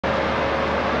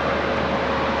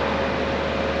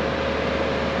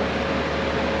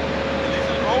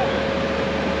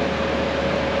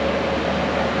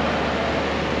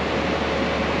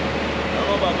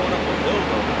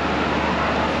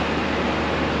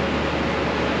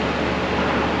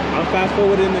fast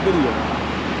forward in the video.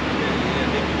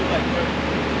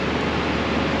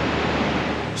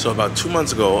 So about 2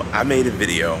 months ago, I made a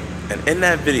video, and in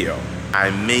that video, I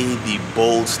made the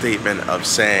bold statement of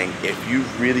saying, if you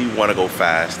really want to go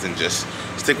fast, then just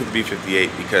stick with the B58,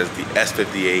 because the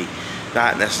S58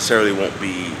 not necessarily won't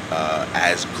be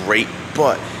as great,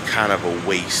 but kind of a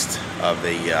waste of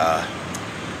a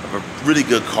really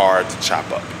good car to chop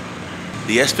up.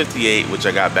 The S58, which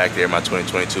I got back there in my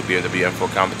 2022 BMW M4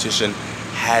 Competition,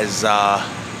 has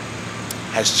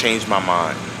changed my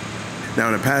mind. Now,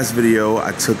 in the past video,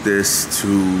 I took this to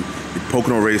the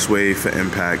Pocono Raceway for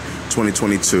Impact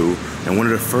 2022, and one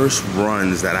of the first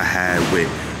runs that I had with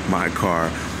my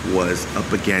car was up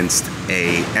against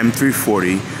a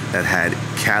M340 that had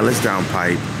catalyst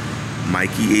downpipe,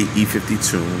 Mikey 8 E50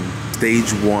 tune,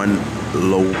 stage 1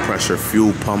 low pressure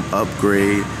fuel pump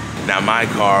upgrade. Now my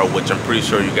car, which I'm pretty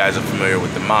sure you guys are familiar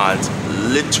with the mods,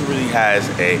 literally has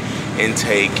a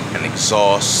intake and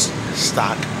exhaust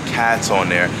stock cats on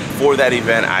there. For that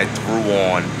event, I threw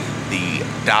on the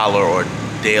Dähler or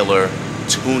Dähler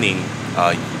tuning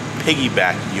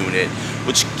piggyback unit,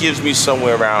 which gives me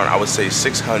somewhere around, I would say,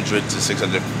 600 to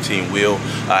 615 wheel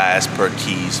as per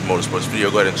Keys Motorsports video.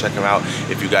 Go ahead and check them out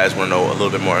if you guys want to know a little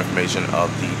bit more information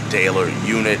of the Dähler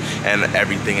unit and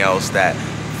everything else that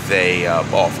they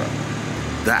offer.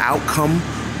 The outcome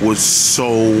was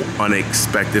so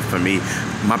unexpected for me.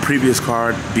 My previous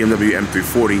car, BMW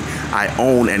M340, I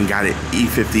own and got an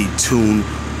E50 tune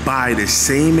by the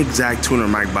same exact tuner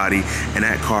mic body, and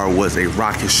that car was a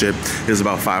rocket ship. It was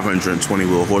about 520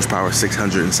 wheel horsepower,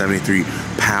 673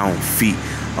 pound-feet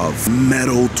of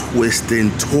metal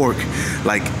twisting torque.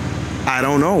 Like, I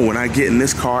don't know, when I get in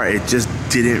this car, it just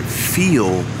didn't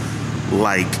feel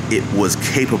like it was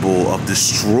capable of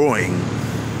destroying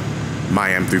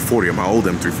my M340 or my old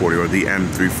M340 or the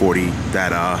M340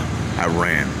 that I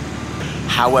ran.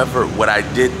 However, what I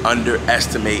did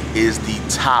underestimate is the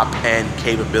top end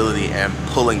capability and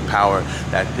pulling power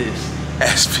that this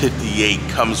S58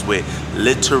 comes with.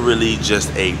 Literally just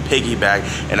a piggyback,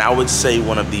 and I would say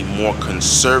one of the more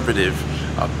conservative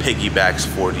piggybacks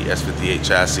for the S58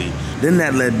 chassis. Then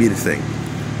that led me to think,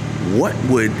 what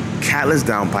would catalyst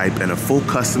downpipe and a full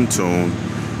custom tune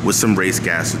with some race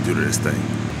gas to do to this thing?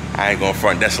 I ain't gonna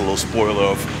front, that's a little spoiler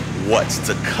of what's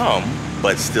to come,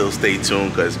 but still stay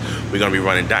tuned, because we're gonna be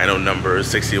running dyno numbers,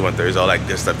 6130s, all that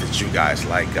good stuff that you guys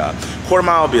like. Quarter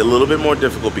mile will be a little bit more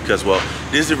difficult because, well,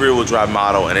 this is a rear wheel drive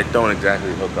model and it don't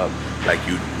exactly hook up like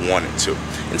you'd want it to.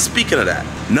 And speaking of that,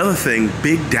 another thing,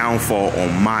 big downfall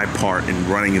on my part in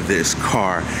running this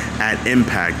car at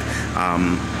Impact,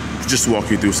 just to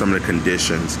walk you through some of the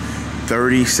conditions.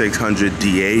 3600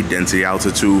 DA, density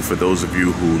altitude, for those of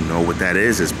you who know what that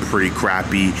is pretty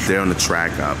crappy. They're on the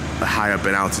track high up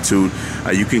in altitude.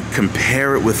 You can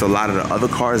compare it with a lot of the other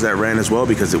cars that ran as well,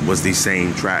 because it was the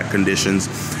same track conditions.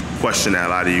 Question that a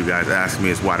lot of you guys ask me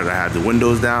is, why did I have the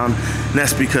windows down? And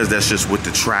that's because that's just what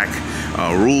the track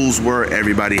rules were.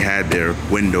 Everybody had their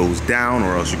windows down,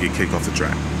 or else you get kicked off the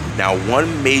track. Now,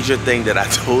 one major thing that I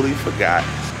totally forgot,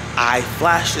 I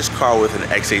flashed this car with an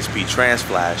XHP trans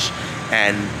flash,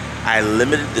 and I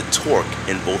limited the torque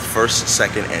in both first,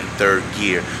 second, and third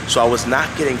gear. So I was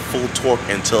not getting full torque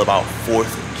until about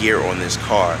fourth gear on this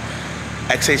car.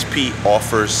 XHP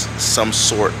offers some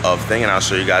sort of thing, and I'll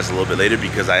show you guys a little bit later,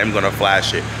 because I am gonna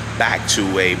flash it back to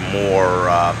a more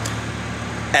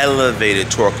elevated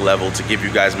torque level to give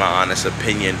you guys my honest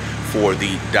opinion for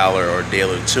the Dähler or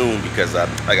Dähler tune, because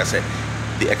like I said,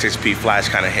 the XHP flash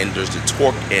kind of hinders the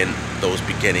torque in those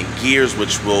beginning gears,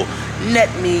 which will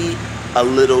net me a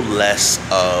little less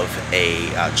of a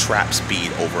trap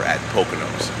speed over at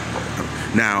Poconos.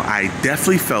 Now, I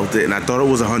definitely felt it, and I thought it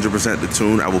was 100% the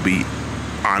tune. I will be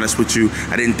honest with you,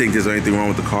 I didn't think there's anything wrong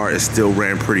with the car. It still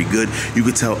ran pretty good. You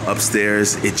could tell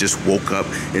upstairs it just woke up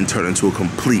and turned into a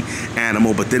complete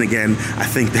animal. But then again, I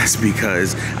think that's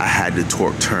because I had the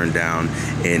torque turned down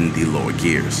in the lower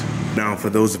gears. Now, for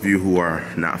those of you who are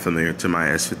not familiar to my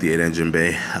S58 engine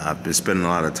bay, I've been spending a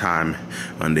lot of time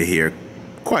under here,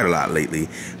 quite a lot lately.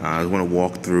 I want to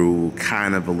walk through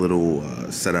kind of a little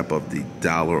setup of the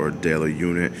Dähler or Dähler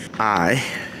unit. I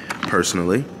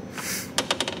personally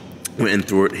went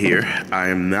through it here. I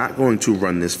am not going to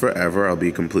run this forever. I'll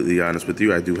be completely honest with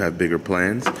you. I do have bigger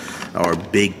plans, or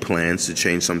big plans, to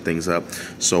change some things up.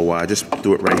 So I just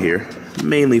threw it right here,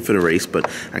 mainly for the race, but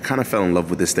I kind of fell in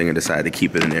love with this thing and decided to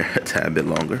keep it in there a tad bit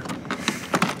longer.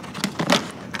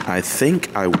 I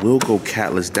think I will go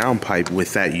catalyst downpipe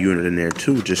with that unit in there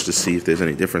too, just to see if there's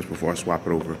any difference before I swap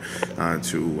it over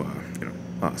to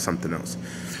something else.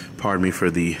 Pardon me for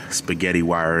the spaghetti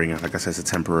wiring. Like I said, it's a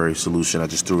temporary solution. I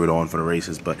just threw it on for the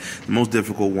races. But the most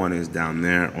difficult one is down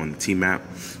there on the T-map.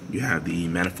 You have the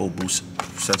manifold boost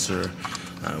sensor,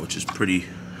 which is pretty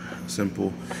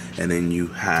simple. And then you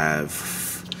have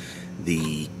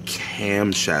the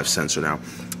camshaft sensor. Now,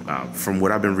 from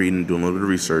what I've been reading, doing a little bit of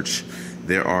research,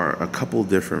 there are a couple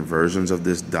different versions of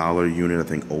this Dähler unit, I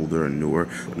think older and newer.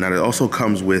 Now, it also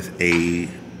comes with a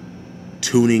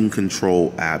tuning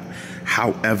control app.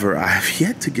 However, I have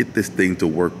yet to get this thing to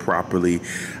work properly.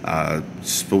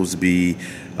 It's supposed to be,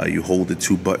 you hold the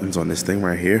two buttons on this thing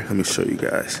right here. Let me show you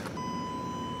guys.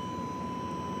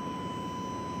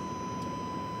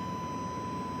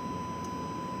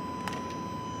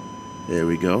 There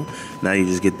we go. Now you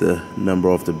just get the number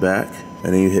off the back,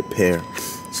 and then you hit pair.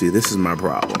 See, this is my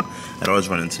problem. I'd always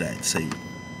run into that. See,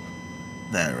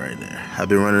 that right there. I've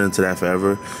been running into that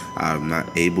forever. I'm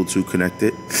not able to connect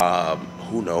it.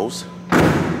 Who knows?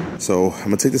 So I'm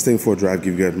gonna take this thing for a drive,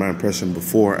 give you guys my impression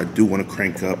before I do want to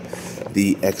crank up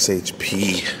the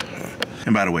XHP.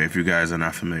 And by the way, if you guys are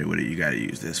not familiar with it, you gotta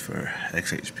use this for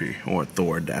XHP or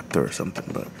Thor adapter or something.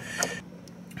 But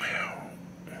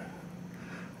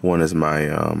one is my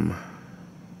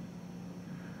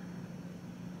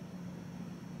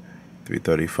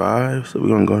 335. So we're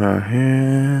gonna go down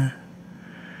here.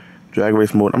 Drag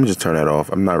race mode. I'm gonna just turn that off.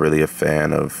 I'm not really a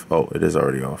fan of. Oh, it is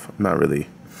already off. I'm not really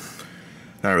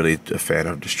a fan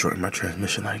of destroying my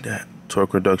transmission like that.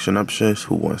 Torque reduction upshifts.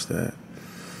 Who wants that?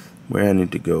 Where I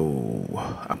need to go?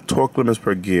 Torque limits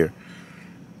per gear.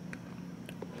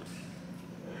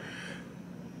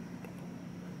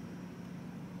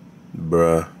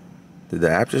 Bruh, did the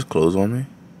app just close on me?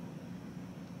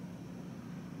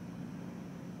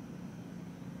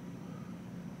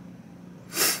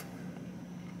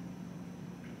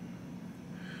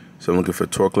 So I'm looking for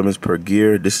torque limits per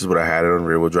gear. This is what I had it on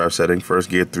rear wheel drive setting.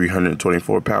 First gear,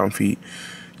 324 pound-feet.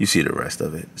 You see the rest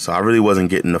of it. So I really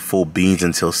wasn't getting the full beans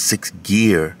until 6th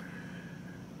gear.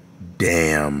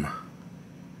 Damn.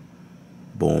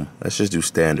 Boom. Let's just do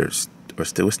standards or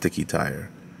still a sticky tire.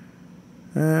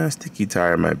 Sticky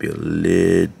tire might be a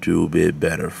little bit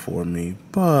better for me,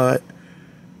 but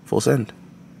full send.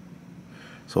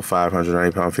 So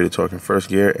 590 pound-feet of torque in first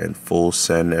gear and full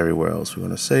send everywhere else. We're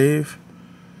gonna save.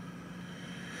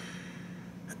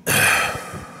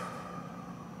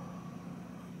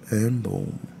 And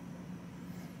boom.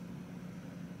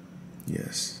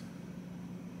 Yes.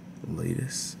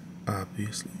 Latest,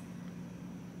 obviously.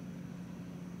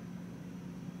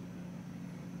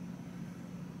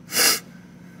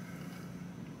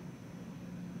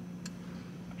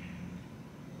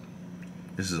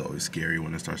 This is always scary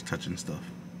when it starts touching stuff.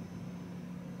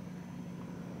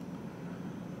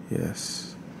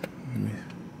 Yes.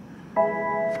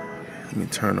 Let me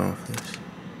turn off this.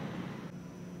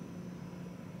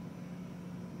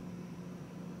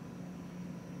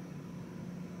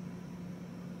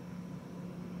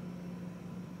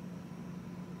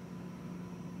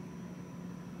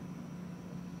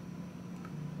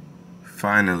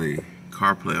 Finally,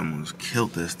 CarPlay almost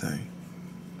killed this thing.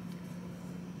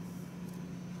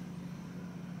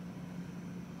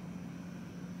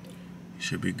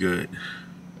 Should be good.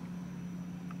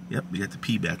 Yep, we got the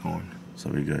P back on,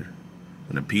 so we're good.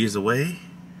 When the P is away,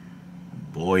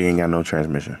 boy, you ain't got no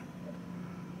transmission.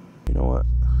 You know what?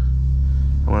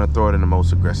 I want to throw it in the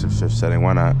most aggressive shift setting.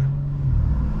 Why not?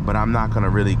 But I'm not gonna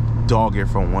really dog it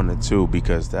from 1 to 2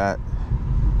 because that.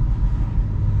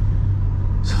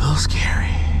 It's a little scary.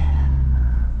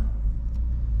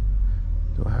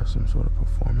 Do I have some sort of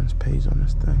performance page on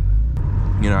this thing?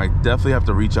 You know, I definitely have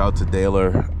to reach out to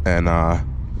Dähler and,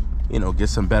 you know, get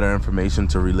some better information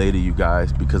to relay to you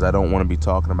guys because I don't want to be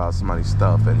talking about somebody's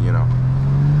stuff and, you know.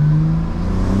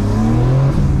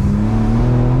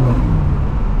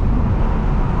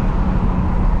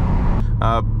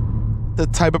 The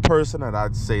type of person that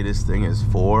I'd say this thing is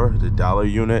for, the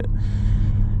Dähler unit,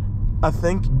 I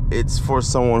think it's for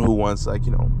someone who wants, like,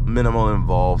 you know, minimal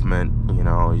involvement. You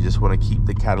know, you just want to keep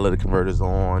the catalytic converters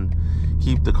on,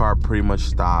 keep the car pretty much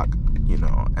stock, you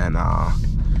know, and,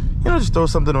 you know, just throw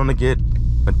something on to get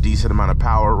a decent amount of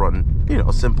power, run, you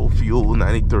know, simple fuel,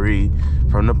 93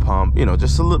 from the pump, you know,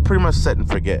 just a little, pretty much set and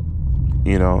forget,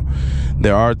 you know.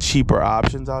 There are cheaper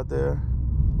options out there,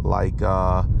 like,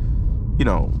 you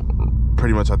know,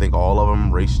 pretty much I think all of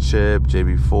them, Race Chip,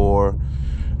 JB4,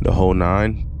 the whole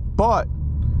 9. But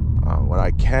what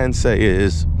I can say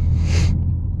is,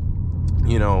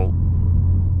 you know,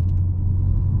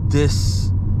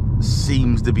 this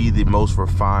seems to be the most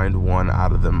refined one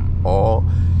out of them all.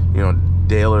 You know,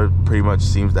 Dähler pretty much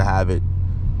seems to have it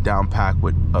down packed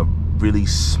with a really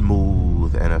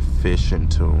smooth and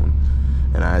efficient tune.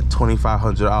 And at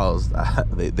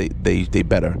 $2,500, they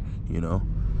better, you know.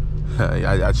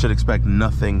 I should expect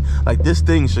nothing. Like, this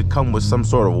thing should come with some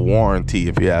sort of warranty,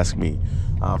 if you ask me,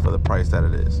 for the price that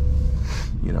it is,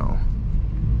 you know.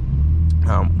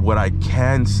 What I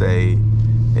can say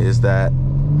is that,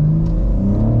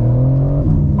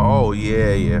 oh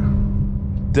yeah,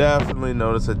 definitely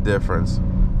notice a difference.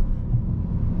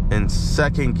 In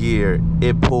second gear,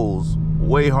 it pulls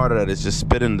way harder. That it's just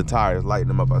spinning the tires, lighting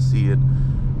them up. I see it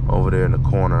over there in the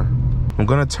corner. I'm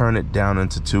gonna turn it down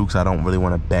into 2 because I don't really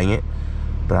want to bang it,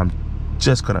 but I'm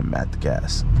just gonna mat the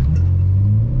gas.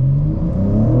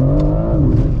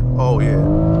 Oh yeah.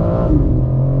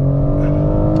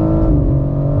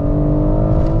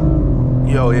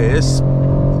 Yo, yeah, it's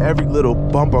every little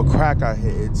bump or crack I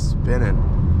hit, it's spinning.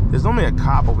 There's normally a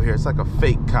cop over here. It's like a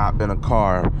fake cop in a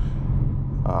car.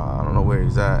 I don't know where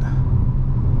he's at.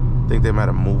 I think they might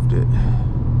have moved it.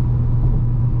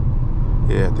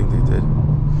 Yeah, I think they did.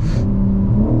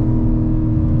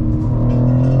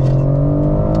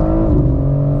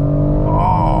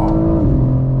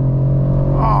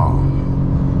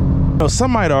 You know,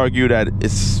 some might argue that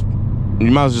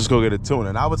you might as well just go get a tune,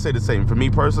 and I would say the same. For me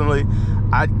personally,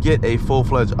 I'd get a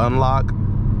full-fledged unlock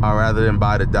rather than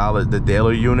buy the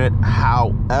Dähler unit.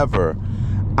 However,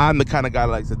 I'm the kind of guy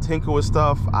that likes to tinker with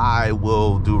stuff. I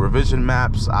will do revision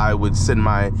maps. I would send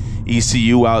my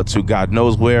ECU out to God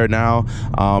knows where now.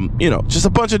 You know, just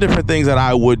a bunch of different things that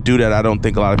I would do that I don't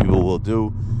think a lot of people will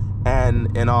do.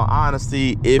 And in all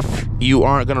honesty, if you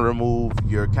aren't going to remove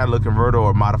your catalytic converter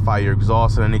or modify your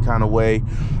exhaust in any kind of way,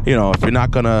 you know, if you're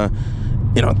not going to,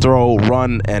 you know,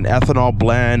 run an ethanol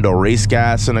blend or race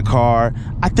gas in a car,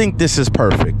 I think this is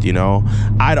perfect, you know.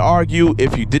 I'd argue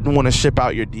if you didn't want to ship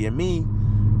out your DME,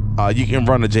 you can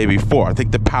run a JB4. I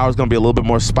think the power is going to be a little bit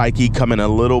more spiky, come in a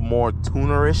little more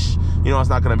tunerish. You know,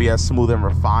 it's not going to be as smooth and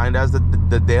refined as the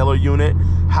Dähler unit.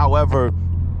 However,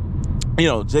 you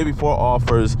know, JB4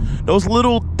 offers those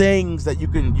little things that you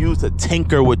can use to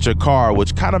tinker with your car,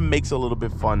 which kind of makes it a little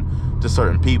bit fun to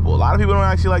certain people. A lot of people don't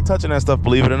actually like touching that stuff,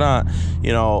 believe it or not.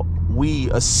 You know,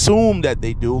 we assume that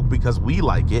they do because we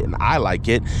like it and I like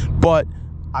it, but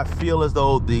I feel as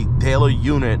though the Dähler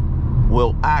unit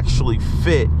will actually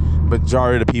fit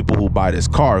majority of the people who buy this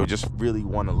car, who just really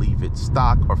want to leave it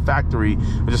stock or factory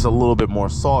with just a little bit more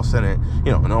sauce in it.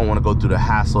 You know, and don't want to go through the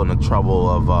hassle and the trouble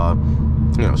of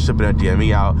you know, shipping that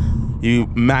DME out. You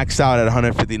max out at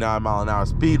 159 mile an hour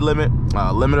speed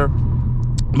limiter.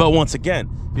 But once again,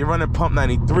 if you're running pump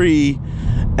 93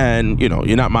 and, you know,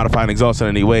 you're not modifying exhaust in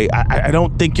any way, I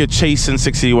don't think you're chasing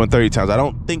 60 to 130 times. I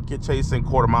don't think you're chasing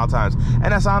quarter-mile times.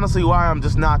 And that's honestly why I'm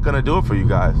just not going to do it for you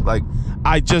guys. Like,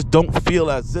 I just don't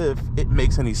feel as if it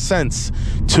makes any sense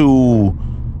to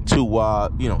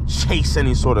you know, chase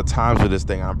any sort of times with this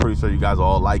thing. I'm pretty sure you guys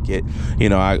all like it. You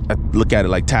know, I look at it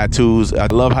like tattoos. I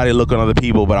love how they look on other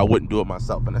people, but I wouldn't do it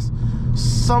myself. And that's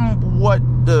somewhat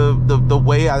the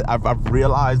way I've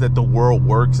realized that the world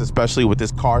works, especially with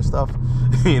this car stuff.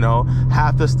 You know,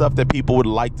 half the stuff that people would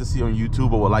like to see on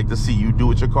YouTube or would like to see you do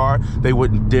with your car, they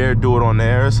wouldn't dare do it on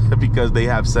theirs because they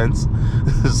have sense.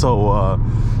 So,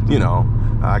 you know,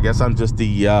 I guess I'm just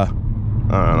the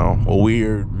I don't know, a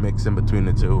weird mix in between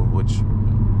the two, which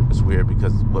is weird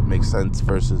because what makes sense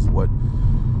versus what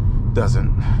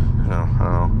doesn't, you know, I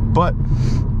don't know. But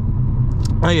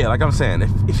yeah, like I'm saying,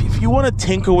 if you want to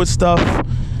tinker with stuff,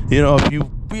 you know, if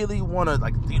you really want to,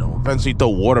 like, you know, eventually throw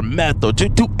water, meth, or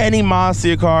do any mods to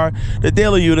your car, the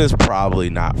Dähler unit is probably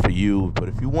not for you. But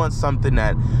if you want something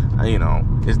that, you know,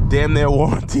 is damn near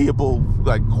warrantyable,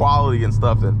 like quality and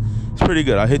stuff, then it's pretty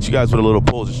good. I'll hit you guys with a little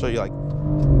pull to show you, like,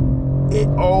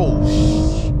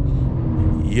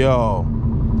 yo,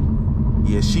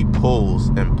 yeah, she pulls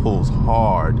and pulls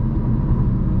hard.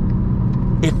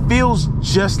 It feels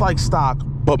just like stock,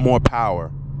 but more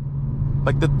power.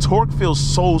 Like, the torque feels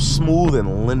so smooth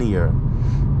and linear,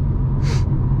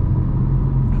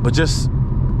 but just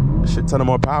a shit ton of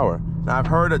more power. Now, I've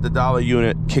heard that the Dähler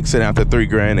unit kicks in after $3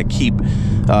 grand to keep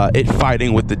it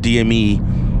fighting with the DME,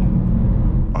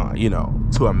 you know,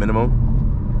 to a minimum.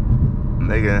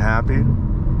 They getting happy.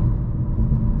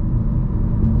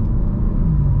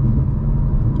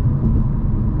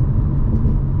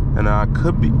 And I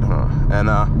could be,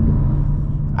 I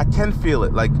can feel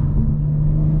it. Like,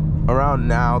 around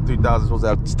now, 3,000 supposed to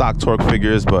have stock torque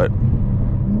figures, but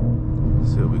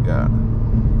let's see what we got.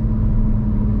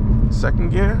 Second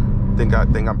gear. Think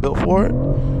I'm built for it.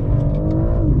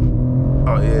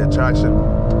 Oh yeah, traction.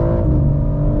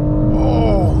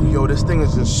 Oh, yo, this thing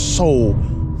is just so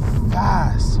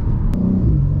fast.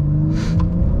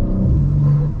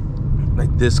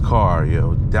 Like this car,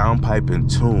 yo, downpipe and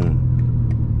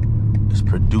tune is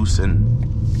producing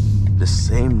the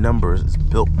same numbers as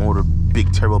built motor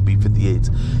big turbo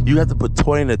B58s. You have to put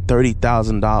 $20,000 to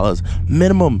 $30,000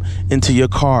 minimum into your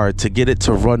car to get it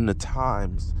to run the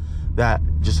times that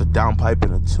just a downpipe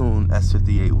and a tune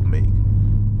S58 will make.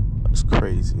 It's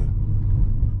crazy.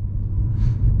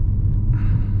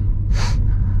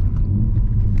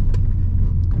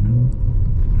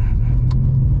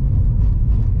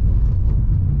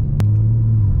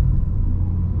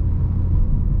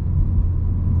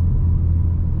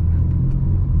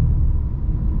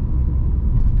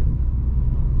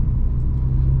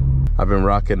 I've been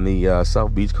rocking the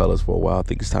South Beach colors for a while. I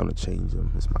think it's time to change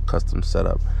them. It's my custom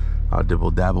setup. I'll dibble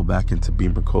dabble back into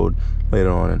Beamer code later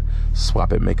on and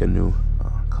swap it, make a new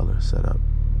color setup.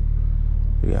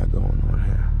 We got going on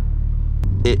here.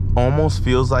 It almost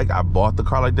feels like I bought the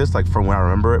car like this, like from when I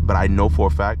remember it, but I know for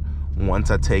a fact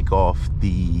once I take off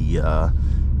the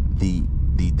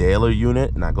Dähler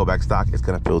unit and I go back stock, it's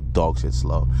gonna feel dog shit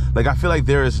slow. Like I feel like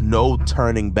there is no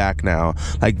turning back now.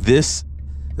 Like this,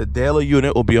 the Dähler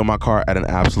unit will be on my car at an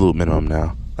absolute minimum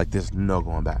now. Like there's no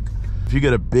going back. If you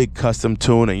get a big custom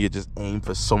tune and you just aim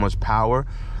for so much power,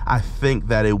 I think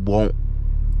that it won't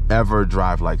ever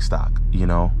drive like stock, you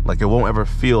know? Like it won't ever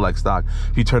feel like stock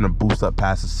if you turn the boost up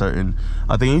past a certain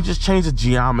thing. You just change the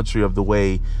geometry of the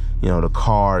way, you know, the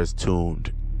car is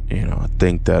tuned. You know, I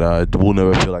think that it will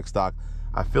never feel like stock.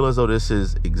 I feel as though this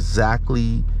is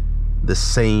exactly the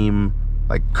same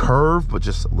like curve, but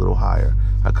just a little higher.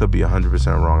 I could be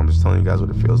 100% wrong. I'm just telling you guys what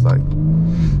it feels like.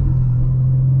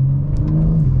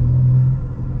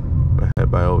 Head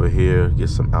by over here, get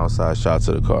some outside shots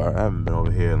of the car. I haven't been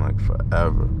over here in like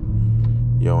forever.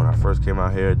 Yo, when I first came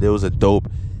out here, there's a dope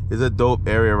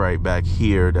area right back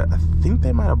here that I think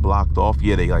they might have blocked off.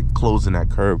 Yeah, they like closing that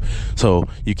curb, so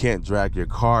you can't drag your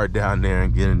car down there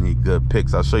and get any good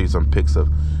pics. I'll show you some pics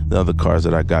of the other cars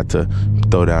that I got to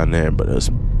throw down there, but it was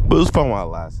fun while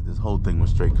it lasted. This whole thing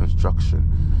was straight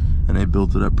construction, and they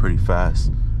built it up pretty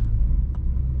fast.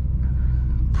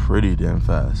 Pretty damn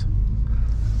fast.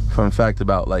 Fun fact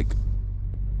about like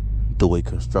the way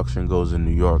construction goes in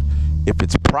New York, if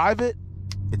it's private,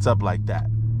 it's up like that.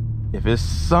 If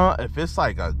it's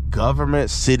like a government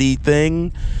city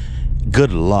thing,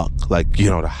 good luck. Like, you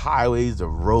know, the highways, the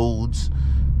roads,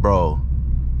 bro,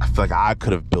 I feel like I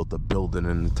could have built a building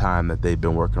in the time that they've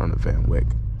been working on the Van Wyck.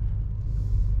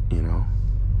 You know,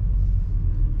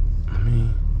 let me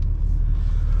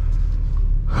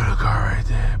put a car right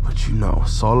there. But you know,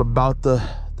 it's all about the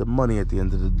money at the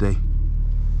end of the day.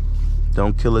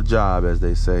 Don't kill a job, as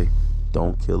they say.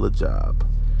 Don't kill a job.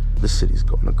 The city's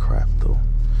going to crap though.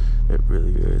 It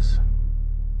really is.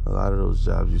 A lot of those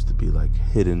jobs used to be like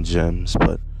hidden gems,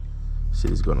 but the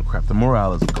city's going to crap. The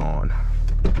morale is gone.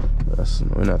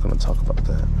 We're not going to talk about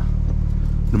that.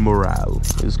 The morale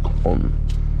is gone.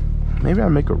 Maybe I'll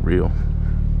make a reel.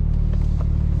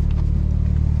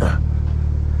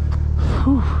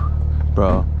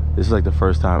 Bro, this is like the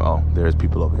first time. Oh, there's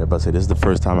people over here. But I say this is the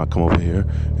first time I come over here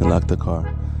and lock the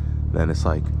car. Then it's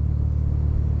like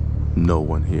no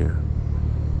one here.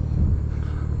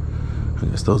 I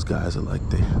guess those guys are like,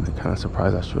 they're kind of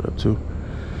surprised I showed up too.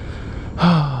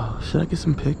 Should I get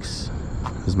some pics?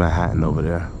 There's Manhattan over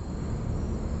there.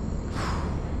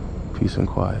 Peace and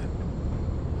quiet.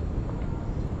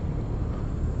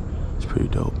 It's pretty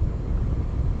dope.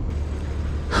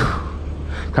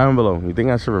 Comment below, you think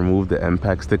I should remove the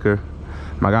MPAC sticker?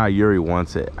 My guy Yuri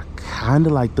wants it. I kind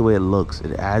of like the way it looks.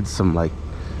 It adds some, like,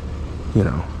 you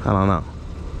know, I don't know.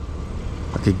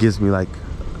 Like, it gives me like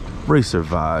racer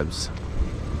vibes.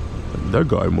 That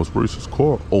guy must race his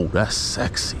car. Oh, that's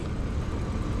sexy.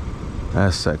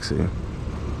 That's sexy.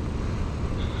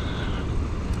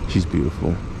 She's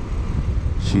beautiful.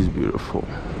 She's beautiful.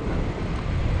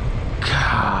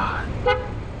 God.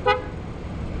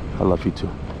 I love you too.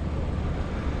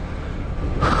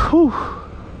 Whew.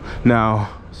 Now,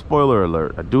 spoiler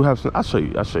alert. I do have some. I'll show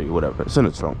you, whatever. It's in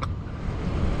the trunk.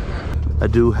 I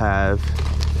do have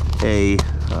a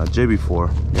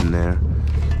JB4 in there.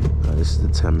 This is the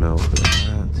 10 mil for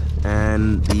that.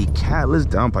 And the catless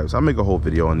downpipes. I'll make a whole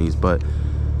video on these, but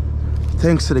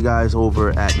thanks to the guys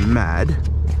over at Mad,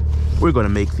 we're gonna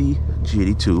make the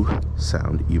G82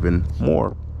 sound even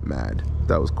more mad.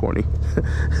 That was corny.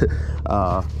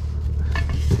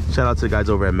 Shout out to the guys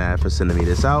over at Mad for sending me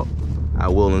this out. I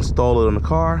will install it on the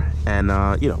car, and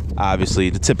you know,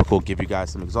 obviously the typical, give you guys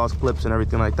some exhaust clips and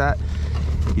everything like that.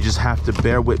 You just have to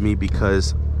bear with me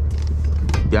because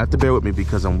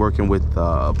I'm working with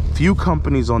a few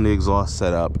companies on the exhaust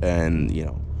setup, and you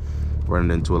know,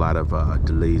 running into a lot of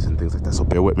delays and things like that, so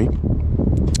bear with me.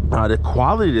 The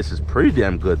quality of this is pretty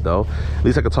damn good, though. At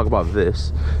least I can talk about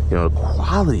this. You know, the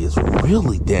quality is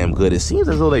really damn good. It seems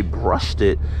as though they brushed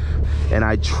it, and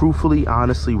I truthfully,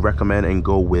 honestly recommend and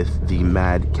go with the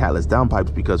Mad Catalyst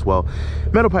downpipes because, well,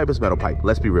 metal pipe is metal pipe.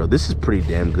 Let's be real. This is pretty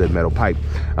damn good metal pipe,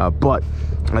 but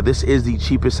this is the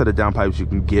cheapest set of downpipes you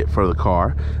can get for the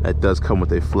car. It does come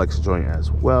with a flex joint as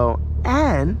well,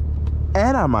 and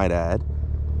I might add,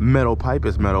 metal pipe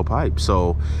is metal pipe.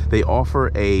 So they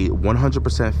offer a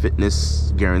 100%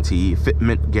 fitness guarantee,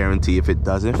 fitment guarantee. If it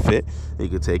doesn't fit, you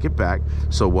can take it back.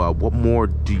 So what more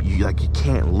do you like? You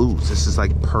can't lose. This is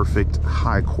like perfect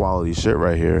high quality shit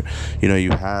right here. You know,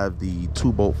 you have the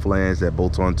 2-bolt flange that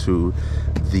bolts onto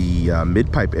the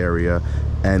mid pipe area,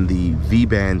 and the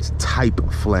V-band type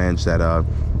flange that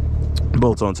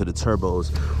bolts onto the turbos.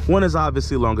 One is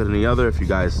obviously longer than the other. If you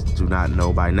guys do not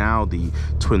know by now, the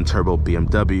twin turbo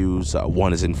BMWs,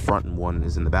 one is in front and one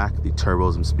is in the back. The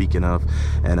turbos I'm speaking of,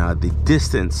 and the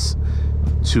distance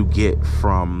to get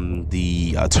from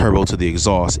the turbo to the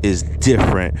exhaust is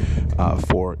different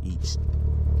for each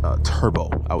turbo,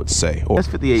 I would say. Or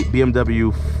S58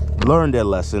 BMW learned their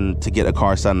lesson to get a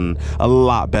car sounding a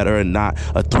lot better, and not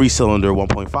a 3-cylinder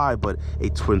 1.5 but a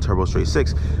twin turbo straight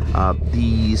 6.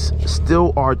 These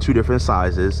still are 2 different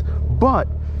sizes, but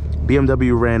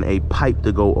BMW ran a pipe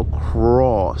to go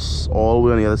across all the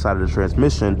way on the other side of the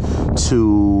transmission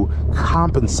to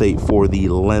compensate for the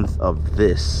length of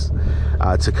this,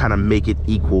 to kind of make it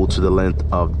equal to the length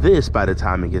of this by the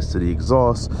time it gets to the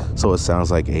exhaust, so it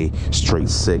sounds like a straight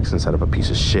 6 instead of a piece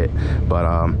of shit. But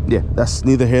yeah, that's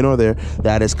neither here nor there.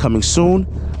 That is coming soon.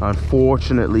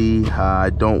 Unfortunately, I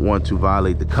don't want to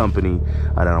violate the company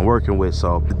that I'm working with,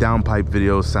 so the downpipe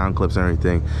videos, sound clips, and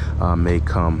everything may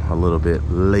come a little bit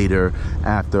later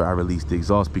after I release the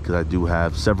exhaust, because I do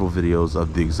have several videos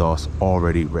of the exhaust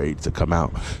already ready to come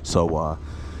out. So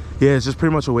yeah, it's just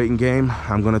pretty much a waiting game.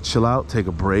 I'm gonna chill out, take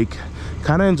a break,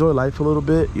 kind of enjoy life a little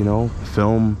bit, you know,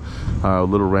 film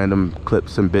little random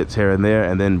clips and bits here and there,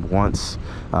 and then once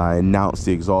I announce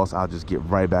the exhaust, I'll just get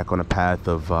right back on the path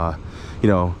of you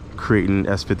know, creating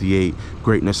S58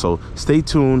 greatness. So stay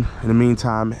tuned. In the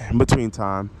meantime, in between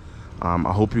time,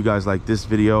 I hope you guys like this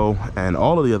video and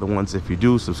all of the other ones. If you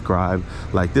do, subscribe,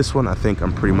 like this one. I think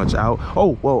I'm pretty much out.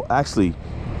 Oh, well, actually,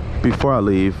 before I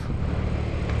leave,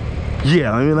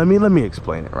 yeah, let me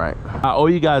explain it, right? I owe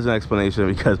you guys an explanation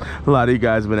because a lot of you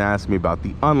guys have been asking me about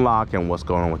the unlock and what's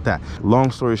going on with that. Long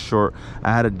story short,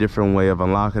 I had a different way of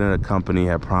unlocking it. A company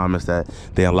had promised that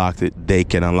they unlocked it, they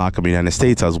can unlock it in the United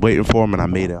States. I was waiting for them, and I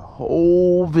made a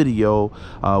whole video,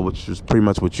 which was pretty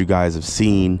much what you guys have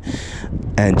seen.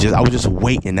 And I was just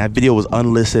waiting. That video was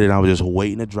unlisted, and I was just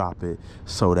waiting to drop it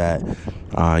so that,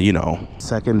 you know,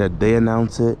 second that they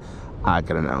announce it, I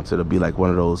can announce it. It'll be like one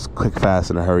of those quick,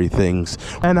 fast, and a hurry things.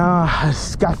 And I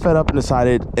just got fed up and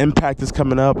decided Impact is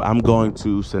coming up. I'm going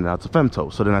to send it out to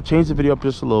Femto. So then I changed the video up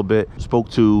just a little bit,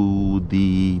 spoke to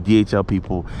the DHL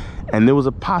people, and there was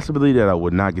a possibility that I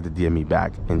would not get the DME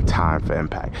back in time for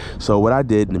Impact. So what I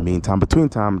did in the meantime, between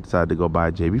time, I decided to go buy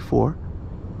a JB4,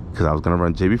 because I was going to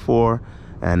run JB4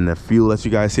 and the fuel that you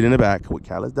guys see in the back with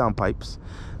Catalyst downpipes.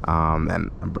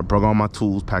 And I brought all my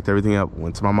tools, packed everything up,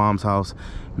 went to my mom's house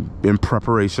in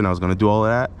preparation. I was going to do all of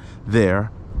that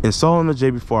there. Installing the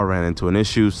JB4, I ran into an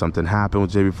issue. Something happened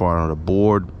with JB4, I don't know, the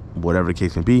board, whatever the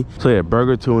case may be. So yeah,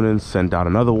 Burger Tuning sent out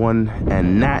another one,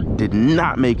 and that did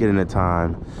not make it in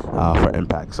time for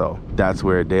Impact. So that's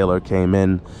where Dähler came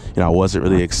in. You know, I wasn't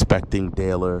really expecting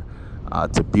Dähler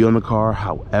to be on the car.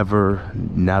 However,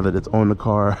 now that it's on the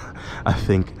car, I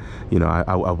think, you know,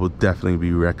 I will definitely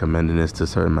be recommending this to a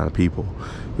certain amount of people,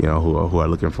 you know, who are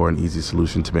looking for an easy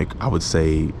solution to make, I would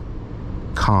say,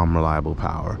 calm, reliable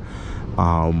power.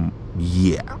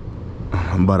 Yeah.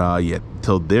 But yeah,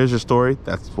 so there's your story.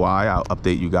 That's why I'll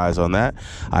update you guys on that.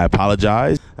 I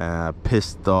apologize. I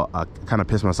kind of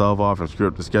pissed myself off and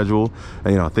screwed up the schedule.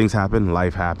 And, you know, things happen,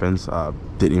 life happens.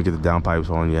 Didn't even get the downpipes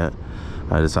on yet.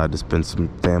 I decided to spend some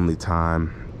family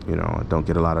time. You know, I don't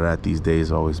get a lot of that these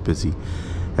days, always busy.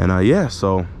 And yeah,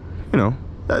 so, you know,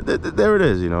 there it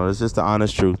is. You know, it's just the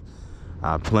honest truth.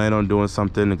 I planned on doing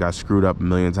something and got screwed up a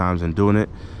million times in doing it.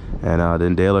 And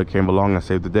then Dähler came along and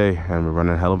saved the day, and we're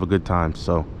running a hell of a good time.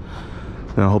 So,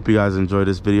 you know, I hope you guys enjoy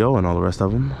this video and all the rest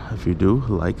of them. If you do,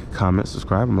 like, comment,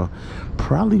 subscribe. I'm gonna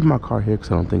probably leave my car here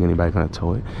because I don't think anybody's gonna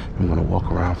tow it. I'm gonna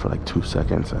walk around for like 2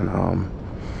 seconds and I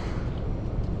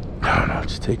don't know,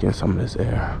 just take in some of this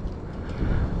air.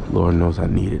 Lord knows I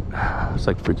need it. It's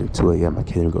like freaking 2 a.m. I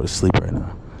can't even go to sleep right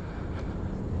now.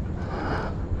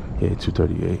 Yeah,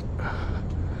 2:38.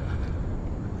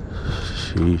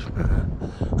 Sheesh, man.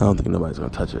 I don't think nobody's gonna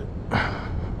touch it.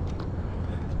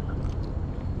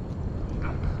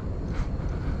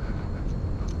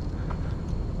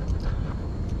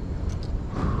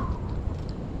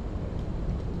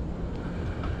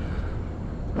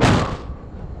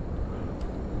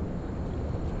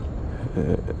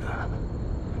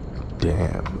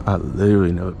 Damn, I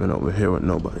literally never been over here with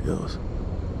nobody else.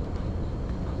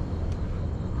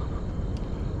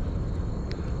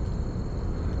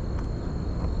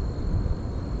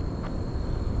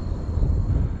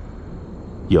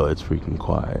 Yo, it's freaking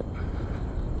quiet.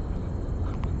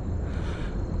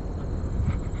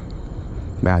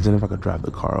 Imagine if I could drive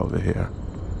the car over here.